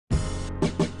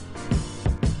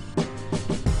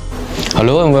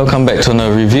Hello and welcome back to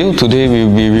another review. Today we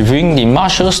will be reviewing the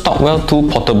Marshall Stockwell 2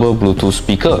 portable Bluetooth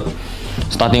speaker.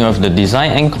 Starting with the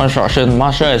design and construction,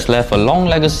 Marshall has left a long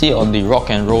legacy on the rock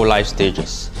and roll live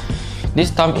stages. This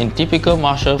time, in typical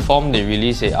Marshall form, they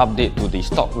released an update to the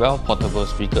Stockwell portable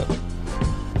speaker.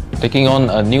 Taking on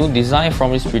a new design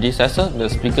from its predecessor, the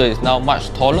speaker is now much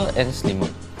taller and slimmer,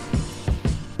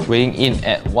 weighing in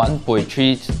at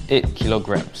 1.38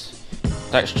 kilograms.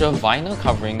 Texture vinyl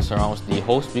covering surrounds the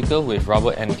whole speaker with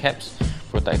rubber end caps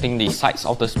protecting the sides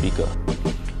of the speaker,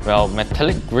 while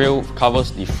metallic grille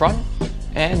covers the front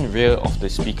and rear of the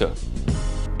speaker.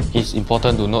 It's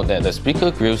important to note that the speaker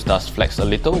grills does flex a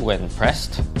little when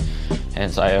pressed,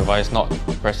 hence I advise not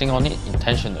pressing on it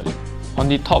intentionally. On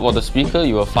the top of the speaker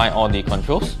you will find all the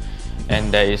controls,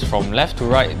 and there is from left to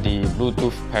right the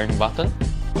Bluetooth pairing button,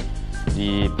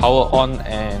 the power on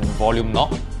and volume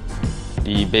knob,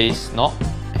 the bass knob,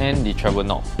 and the treble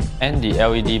knob, and the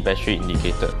LED battery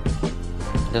indicator.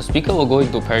 The speaker will go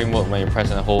into pairing mode when you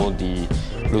press and hold the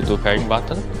Bluetooth pairing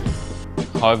button.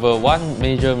 However, one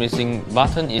major missing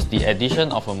button is the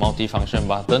addition of a multi-function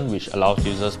button which allows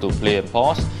users to play and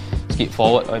pause, skip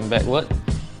forward and backward,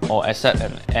 or accept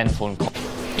and end phone call.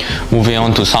 Moving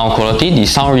on to sound quality, the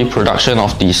sound reproduction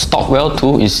of the Stockwell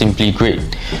 2 is simply great.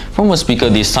 From a speaker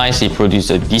this size, it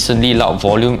produces a decently loud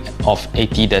volume of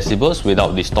 80 decibels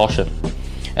without distortion.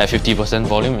 At 50%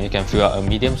 volume, it can fill out a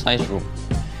medium-sized room.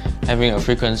 Having a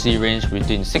frequency range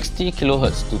between 60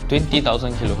 kHz to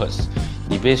 20,000 kHz,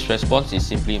 the bass response is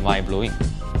simply mind-blowing.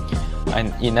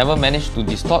 And it never managed to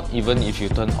distort even if you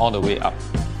turn all the way up.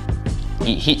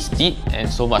 It hits deep and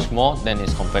so much more than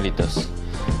its competitors.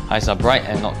 Highs are bright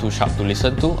and not too sharp to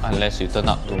listen to unless you turn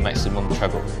up to maximum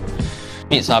treble.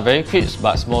 Mids are very crisp,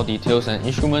 but small details and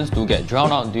instruments do get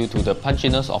drowned out due to the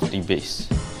punchiness of the bass.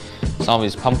 Sound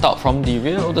is pumped out from the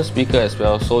rear of the speaker as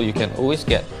well, so you can always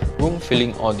get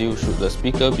room-filling audio should the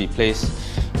speaker be placed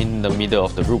in the middle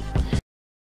of the room.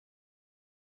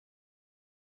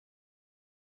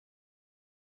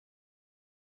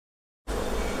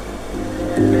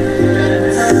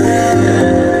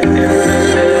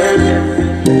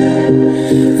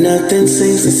 Nothing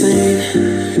seems the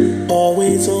same,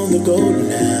 always on the go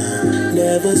now,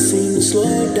 never seem to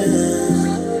slow down.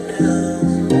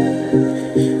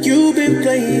 You've been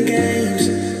playing games,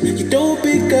 you don't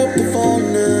pick up the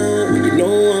phone now, you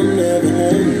know I'm never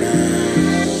home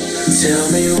now.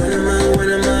 Tell me when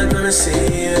am I gonna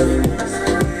see you,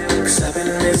 'cause I've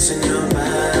been missing your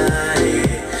body,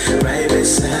 right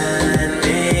beside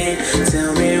me.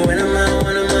 Tell me when am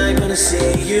I gonna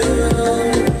see you.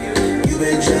 You've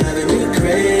been driving me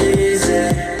crazy,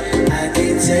 I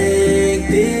can't take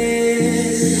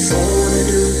this. All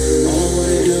I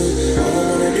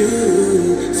wanna do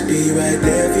is be right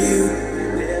there for you,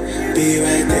 be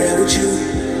right there with you.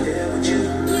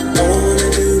 All I wanna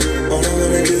do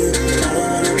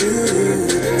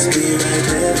is be right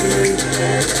there for you,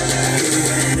 be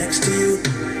right next to you.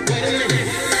 Wait a minute.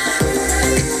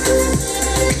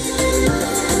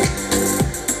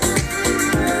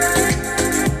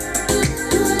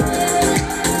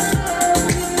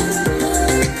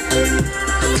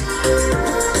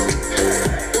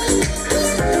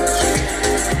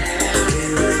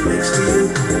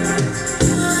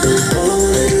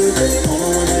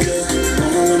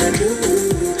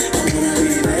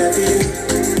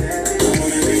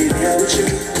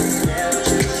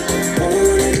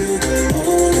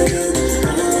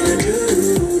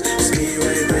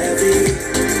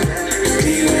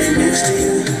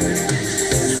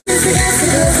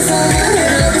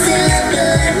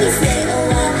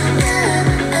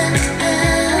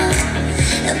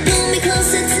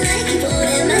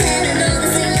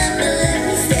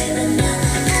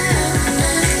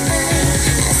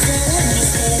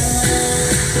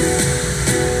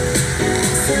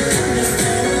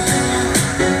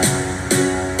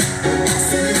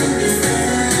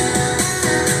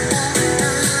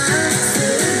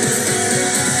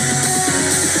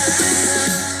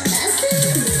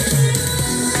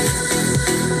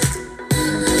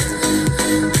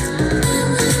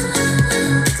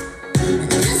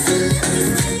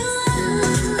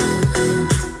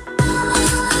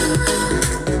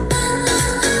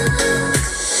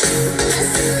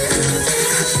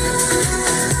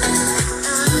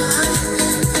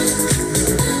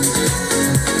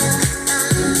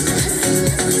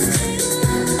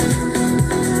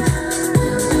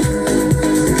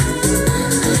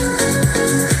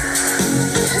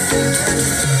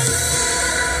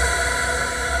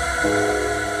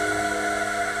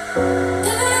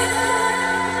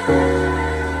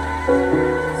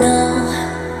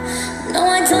 No,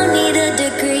 I don't need a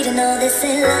degree to know this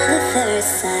ain't love at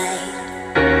first sight.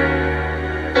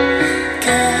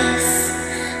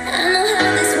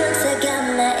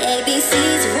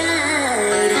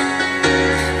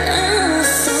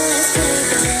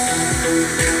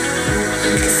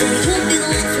 Say you'll be the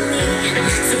one for me.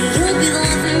 Say you'll be the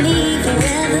one for me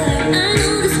forever. I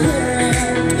know this will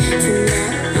end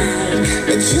tonight,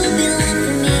 but you'll be the one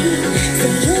for me.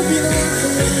 Say you'll be the one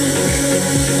for me.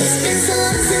 It's been so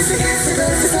long since I got so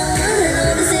close to someone. I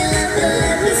know this ain't love, but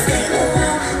let me stay a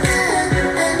while.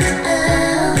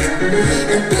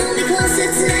 Now pull me closer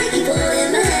tonight, keep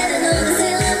holding my head. I know this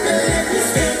ain't love, but let me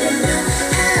stay for now.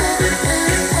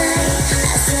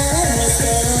 I said let me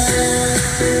stay a while.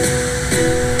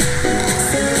 I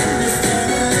said let me stay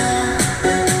a while.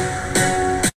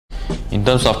 In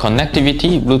terms of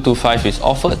connectivity, Bluetooth 5 is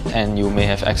offered, and you may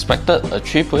have expected a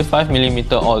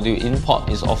 3.5mm audio in port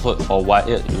is offered for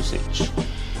wired usage.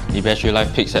 The battery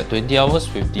life peaks at 20 hours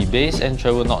with the base and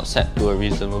travel not set to a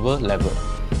reasonable level.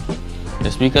 The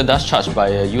speaker does charge by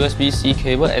a USB-C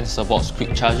cable and supports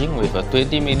quick charging with a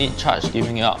 20-minute charge,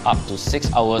 giving you up to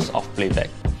 6 hours of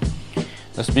playback.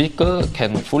 The speaker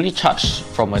can fully charge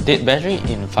from a dead battery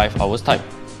in 5 hours time.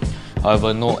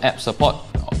 However, no app support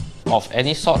of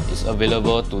any sort is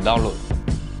available to download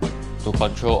to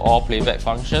control all playback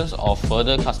functions or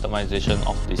further customization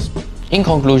of this. In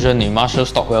conclusion, the Marshall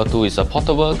Stockwell 2 is a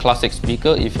portable classic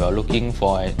speaker if you are looking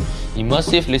for an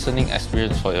immersive listening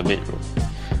experience for your bedroom.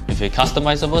 With a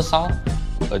customizable sound,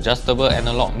 adjustable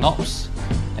analog knobs,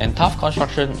 and tough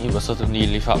construction, it will certainly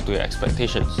live up to your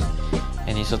expectations,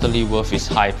 and it's certainly worth its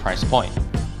high price point.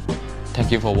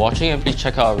 Thank you for watching, and please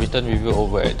check out our written review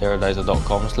over at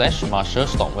DARADISER.com/Marshall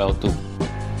Stockwell 2.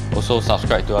 Also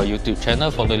subscribe to our YouTube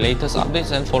channel for the latest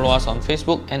updates and follow us on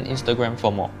Facebook and Instagram for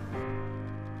more.